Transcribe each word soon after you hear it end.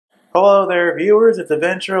Hello there, viewers. It's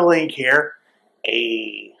Adventure Link here.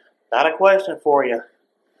 Hey, got a question for you.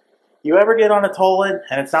 You ever get on a toilet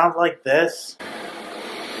and it sounds like this?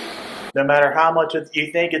 No matter how much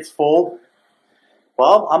you think it's full?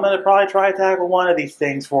 Well, I'm going to probably try to tackle one of these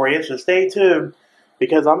things for you, so stay tuned,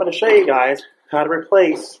 because I'm going to show you guys how to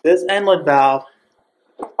replace this inlet valve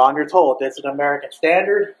on your toilet. It's an American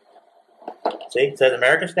Standard. See, it says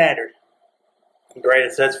American Standard. Great,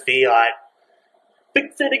 it says Fiat.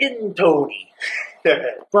 Fix it again, Tony.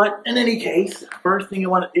 But in any case, first thing you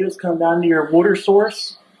want to do is come down to your water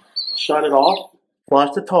source, shut it off,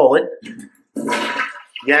 flush the toilet.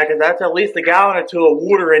 Yeah, because that's at least a gallon or two of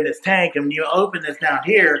water in this tank, and when you open this down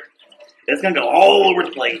here, it's going to go all over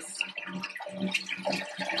the place.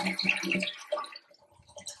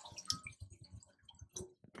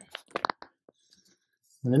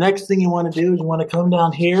 And the next thing you want to do is you want to come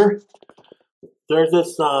down here. There's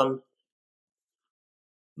this, the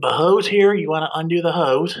hose here. You want to undo the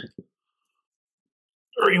hose.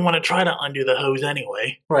 Or you want to try to undo the hose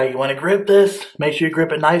anyway. Right, you want to grip this. Make sure you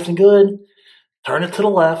grip it nice and good. Turn it to the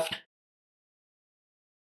left.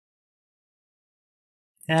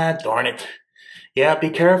 Ah, darn it. Yeah, be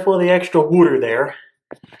careful of the extra water there.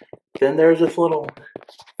 Then there's this little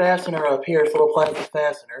fastener up here, this little plastic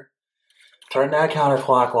fastener. Turn that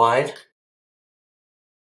counterclockwise.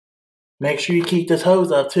 Make sure you keep this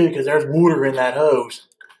hose up too, because there's water in that hose.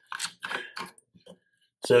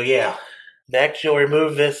 So yeah. Next, you'll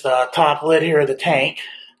remove this top lid here of the tank.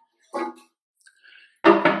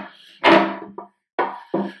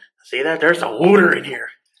 See that? There's some water in here.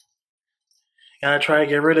 You gotta try to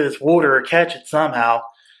get rid of this water or catch it somehow,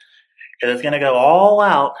 because it's gonna go all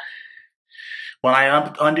out when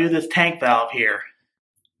I undo this tank valve here.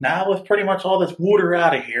 Now, with pretty much all this water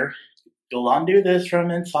out of here, you'll undo this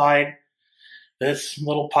from inside this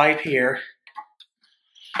little pipe here.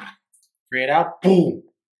 Free it out. Boom.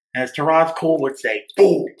 As Taraz Cole would say,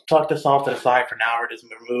 boom. Tuck this off to the side for now, or just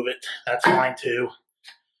remove it. That's fine too.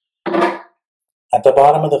 At the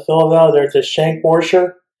bottom of the fill valve, there's this shank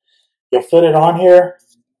washer. You'll fit it on here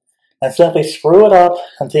and simply screw it up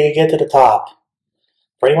until you get to the top.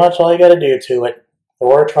 Pretty much all you got to do to it.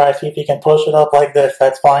 Or try to see if you can push it up like this.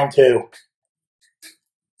 That's fine too.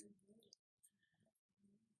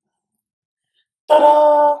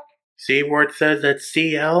 Ta-da! See where it says that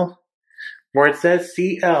CL? Where it says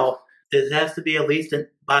CL, it has to be at least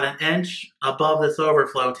about an inch above this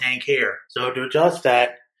overflow tank here. So to adjust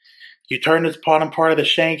that, you turn this bottom part of the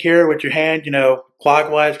shank here with your hand,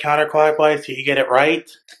 clockwise, counterclockwise, so you get it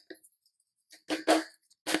right.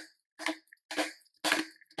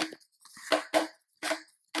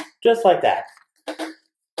 Just like that.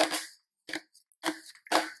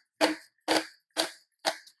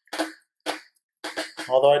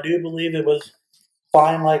 Although I do believe it was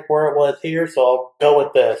fine like where it was here, so I'll go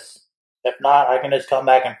with this. If not, I can just come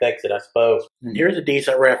back and fix it, I suppose. And here's a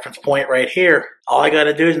decent reference point right here. All I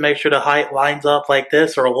gotta do is make sure the height lines up like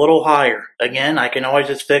this or a little higher. Again, I can always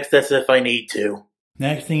just fix this if I need to.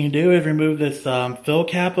 Next thing you do is remove this fill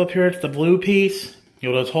cap up here. It's the blue piece.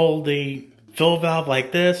 You'll just hold the fill valve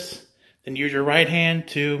like this. Then use your right hand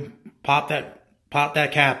to pop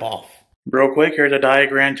that cap off. Real quick, here's a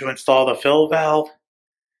diagram to install the fill valve.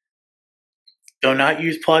 Do not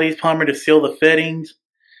use Putty's plumber to seal the fittings.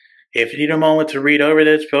 If you need a moment to read over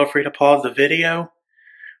this, feel free to pause the video.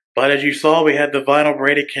 But as you saw, we had the vinyl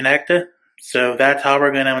braided connector, so that's how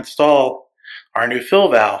we're going to install our new fill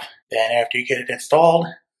valve. Then after you get it installed,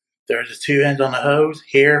 there's the two ends on the hose,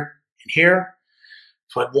 here and here.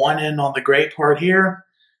 Put one end on the gray part here,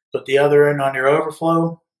 put the other end on your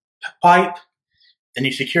overflow pipe. Then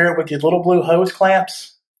you secure it with these little blue hose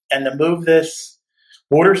clamps. And to move this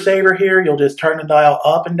water saver here, you'll just turn the dial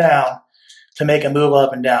up and down to make it move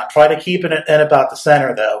up and down. Try to keep it in about the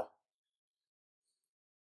center though.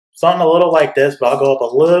 Something a little like this, but I'll go up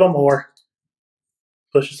a little more.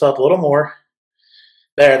 Push this up a little more.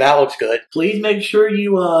 There, that looks good. Please make sure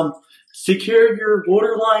you secure your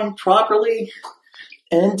water line properly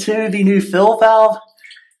into the new fill valve.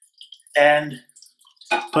 And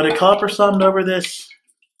put a cup or something over this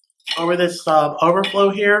overflow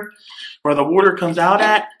here where the water comes out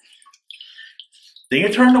at. Then you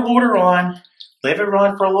turn the water on, leave it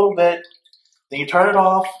run for a little bit, then you turn it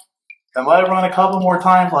off, and let it run a couple more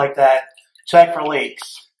times like that. Check for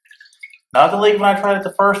leaks. Nothing leaked when I tried it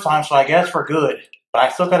the first time, so I guess we're good. But I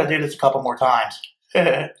still got to do this a couple more times.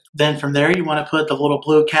 Then from there, you want to put the little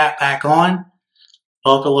blue cap back on.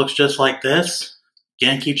 Hope it looks just like this.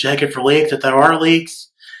 Again, keep checking for leaks if there are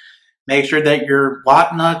leaks. Make sure that your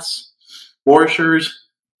lock nuts, washers,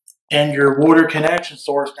 and your water connection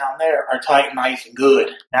source down there are tight, nice, and good.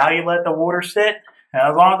 Now you let the water sit, and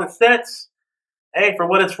as long as it sits, hey, for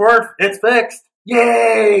what it's worth, it's fixed.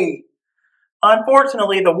 Yay!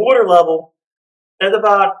 Unfortunately, the water level is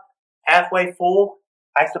about halfway full,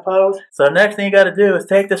 I suppose. So the next thing you got to do is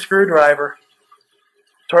take the screwdriver,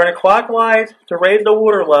 turn it clockwise to raise the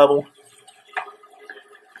water level,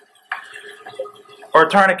 or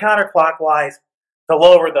turn it counterclockwise to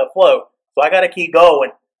lower the flow. So I got to keep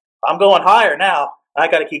going. I'm going higher now. I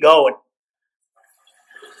got to keep going.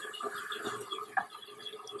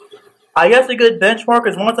 I guess a good benchmark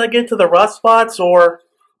is once I get to the rust spots or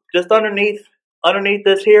just underneath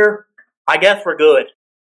this here, I guess we're good.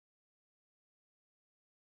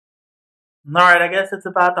 Alright, I guess it's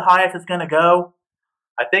about the highest it's going to go.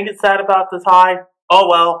 I think it's at about this high. Oh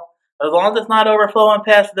well, as long as it's not overflowing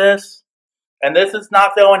past this, and this is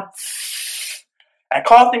not going and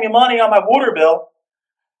costing me money on my water bill,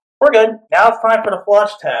 we're good. Now it's time for the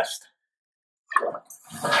flush test.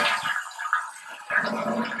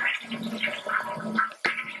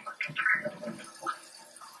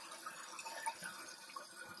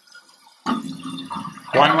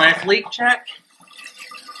 One last leak check.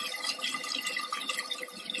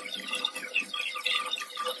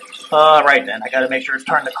 Right then, I gotta make sure it's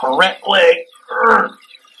turned the correct way.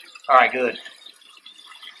 Alright, good.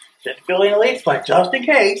 Didn't feel any leaks, but just in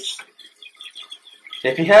case,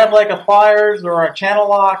 if you have like a pliers or a channel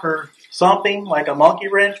lock or something, like a monkey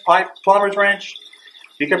wrench, plumber's wrench,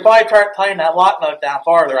 you could probably tighten that lock nut down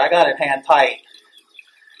farther. I got it hand tight,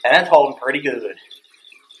 and that's holding pretty good.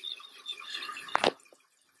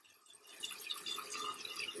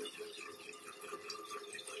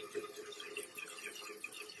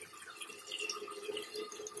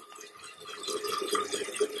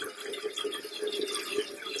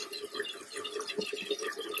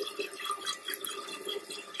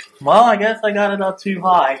 Well, I guess I got it up too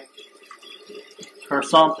high. Or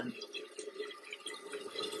something.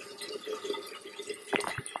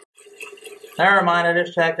 Never mind, I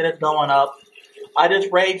just checked that it's going up. I just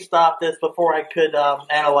rage stopped this before I could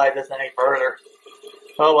analyze this any further.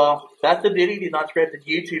 Oh well, that's the beauty of these unscripted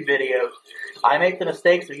YouTube videos. I make the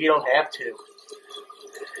mistakes so you don't have to.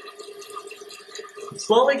 I'm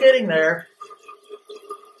slowly getting there.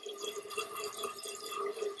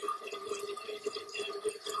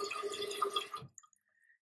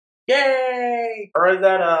 Yay! Or is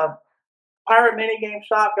that a pirate minigame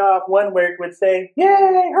shop guy off one where it would say, yay,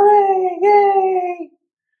 hooray, yay!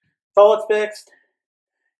 So it's fixed.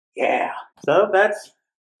 Yeah. So that's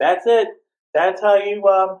it. That's how you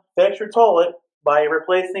fix your toilet, by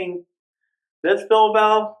replacing this fill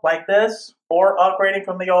valve like this, or upgrading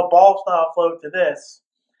from the old ball style float to this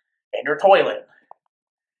in your toilet.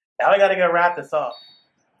 Now I gotta go wrap this up.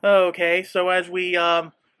 Okay, so as we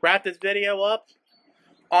wrap this video up,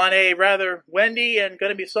 on a rather windy and going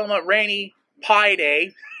to be somewhat rainy Pi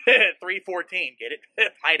Day, 3/14, get it?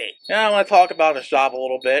 Pi Day. Now I want to talk about the shop a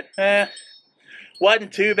little bit.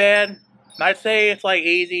 Wasn't too bad. I'd say it's like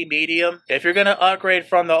easy, medium. If you're going to upgrade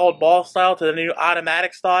from the old ball style to the new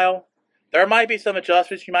automatic style, there might be some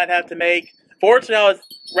adjustments you might have to make. Fortunately, I was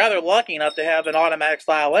rather lucky enough to have an automatic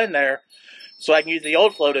style in there, so I can use the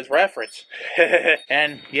old float as reference.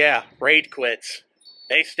 And yeah, rage quits.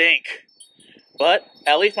 They stink. But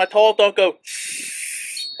at least my toilet don't go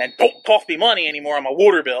and don't cost me money anymore on my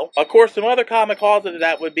water bill. Of course, some other common causes of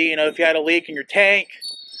that would be, if you had a leak in your tank,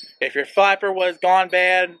 if your flapper was gone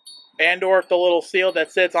bad, and or if the little seal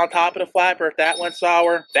that sits on top of the flapper, if that went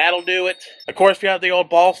sour, that'll do it. Of course, if you have the old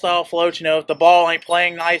ball style float, if the ball ain't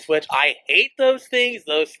playing nice, which I hate those things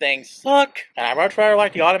suck. And I much rather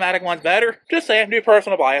like the automatic ones better. Just saying, new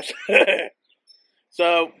personal bias.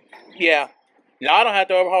 So, yeah. Now I don't have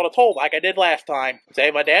to overhaul the toilet like I did last time.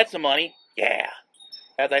 Save my dad some money. Yeah.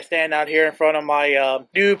 As I stand out here in front of my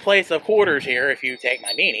new place of quarters here, if you take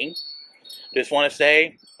my meaning. Just want to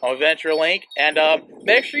say, I'm AdventureLink, and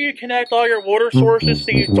make sure you connect all your water sources so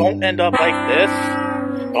you don't end up like this.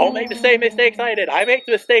 Don't make the same mistakes I did. I make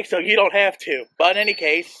the mistakes so you don't have to. But in any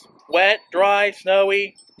case, wet, dry,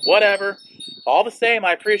 snowy, whatever. All the same,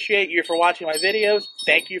 I appreciate you for watching my videos.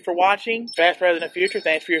 Thank you for watching. Past, present, and future,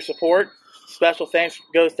 thanks for your support. Special thanks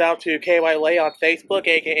goes out to KY Lay on Facebook,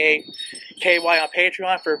 aka KY on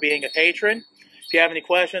Patreon, for being a patron. If you have any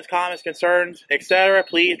questions, comments, concerns, etc.,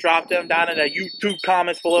 please drop them down in the YouTube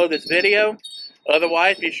comments below this video.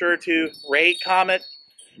 Otherwise, be sure to rate, comment,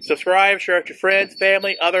 subscribe, share with your friends,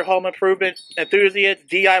 family, other home improvement enthusiasts,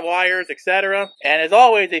 DIYers, etc. And as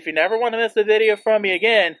always, if you never want to miss a video from me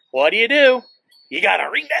again, what do? You gotta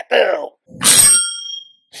ring that bell.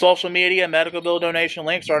 Social media, medical bill donation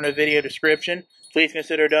links are in the video description. Please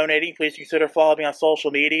consider donating. Please consider following me on social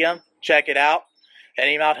media. Check it out.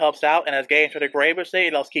 Any amount helps out, and as Games for the Grave would say,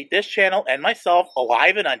 it helps keep this channel and myself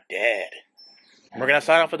alive and undead. We're going to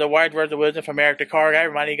sign off with the wise words of wisdom from Eric the Car Guy,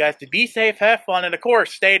 reminding you guys to be safe, have fun, and of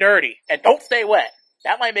course, stay dirty. And don't stay wet.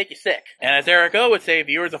 That might make you sick. And as Eric O would say,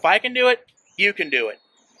 viewers, if I can do it, you can do it.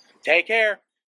 Take care.